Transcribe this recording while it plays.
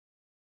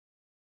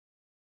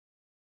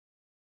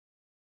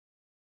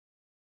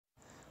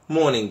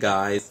Morning,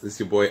 guys. This is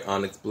your boy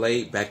Onyx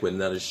Blade back with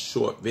another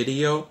short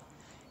video.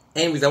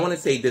 Anyways, I want to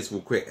say this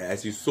real quick.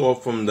 As you saw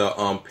from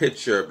the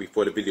picture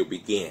before the video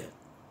began,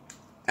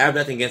 I have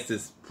nothing against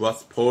this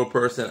BruskPoet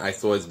person. I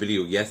saw his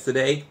video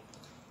yesterday,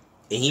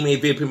 and he made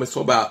a video pretty much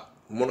talk about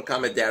Mortal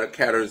Kombat data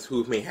characters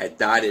who may have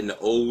died in the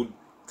old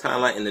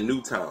timeline and the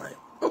new timeline.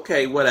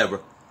 Okay,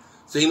 whatever.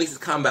 So he makes this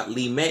comment about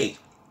Li Mei.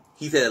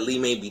 He said that Li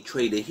Mei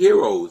betrayed the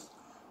heroes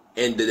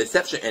in the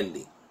Deception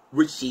ending,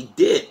 which she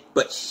did,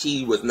 but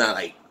she was not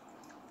like,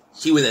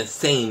 she was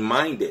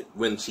insane-minded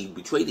when she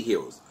betrayed the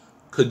heroes.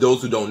 Because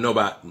those who don't know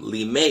about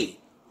Li Mei,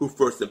 who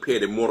first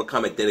appeared in Mortal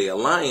Kombat Deadly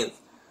Alliance,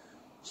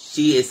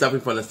 she is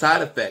suffering from the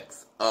side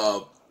effects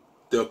of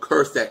the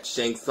curse that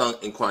Shang Tsung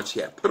and Quan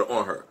Chi had put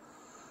on her.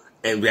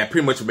 And that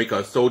pretty much make her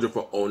a soldier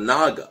for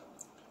Onyxe.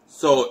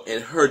 So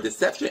in her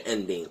Deception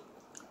ending,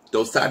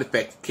 those side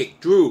effects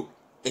kick through,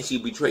 and she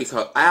betrays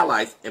her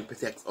allies and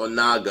protects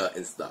Onyxe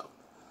and stuff.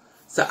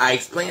 So I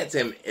explained to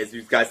him, as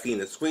you guys see in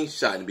the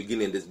screenshot in the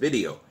beginning of this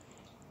video,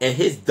 and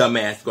his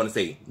dumbass is going to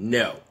say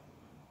no.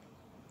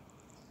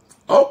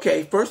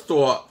 Okay, first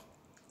off,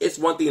 it's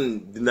one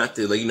thing not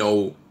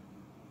to,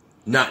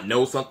 not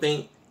know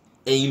something.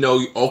 And,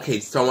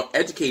 okay, someone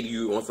educated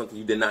you on something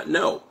you did not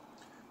know.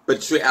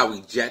 But straight out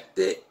reject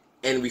it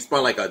and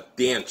respond like a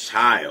damn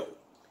child.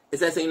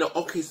 It's like saying,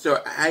 okay,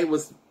 sir, I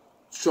was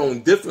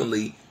shown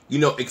differently.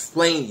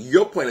 Explain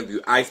your point of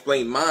view. I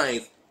explained mine.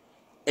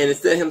 And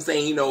instead of him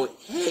saying,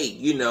 hey,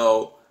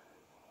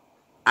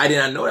 I did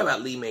not know that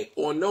about Li Mei.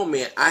 Or no,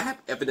 man, I have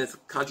evidence to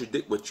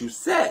contradict what you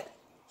said.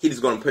 He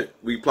just going to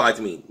reply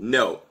to me,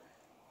 no.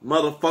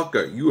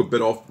 Motherfucker, you were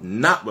better off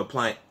not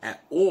replying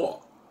at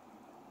all.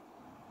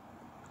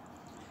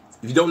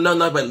 If you don't know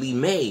nothing about Li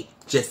Mei,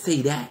 just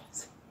say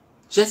that.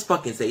 Just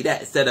fucking say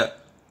that. Instead of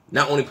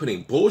not only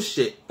putting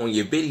bullshit on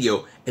your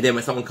video, and then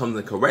when someone comes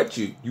and corrects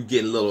you, you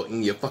get a little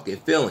in your fucking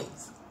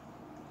feelings.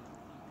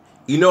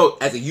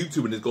 As a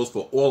YouTuber, and this goes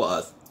for all of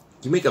us,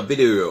 you make a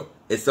video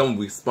and someone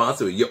responds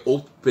to it, you're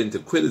open to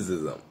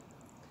criticism.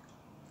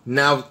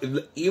 Now,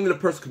 even the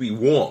person could be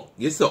wrong,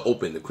 you're still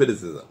open to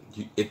criticism.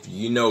 If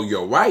you know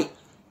you're right,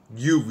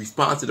 you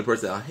respond to the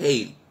person,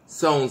 hey,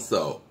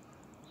 so-and-so,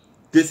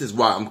 this is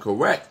why I'm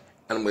correct,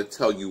 and I'm going to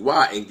tell you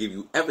why and give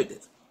you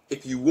evidence.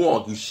 If you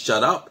wrong, you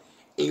shut up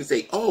and you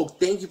say, oh,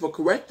 thank you for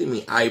correcting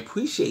me. I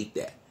appreciate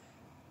that.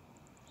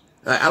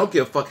 I don't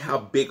give a fuck how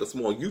big or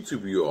small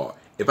YouTuber you are.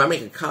 If I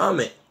make a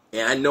comment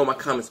and I know my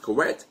comment's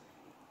correct,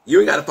 you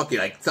ain't gotta fucking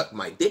suck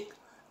my dick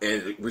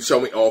and show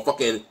me or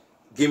fucking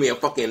give me a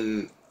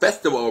fucking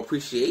festival of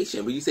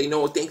appreciation. But you say,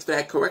 no, thanks for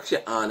that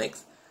correction,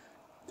 Onyx.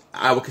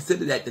 I will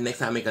consider that the next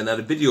time I make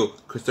another video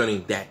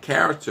concerning that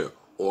character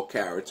or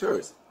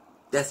characters.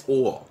 That's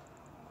all.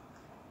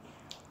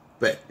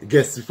 But I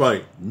guess it's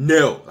funny.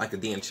 No, like a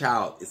damn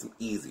child, it's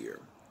easier.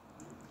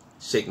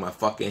 Shake my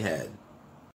fucking head.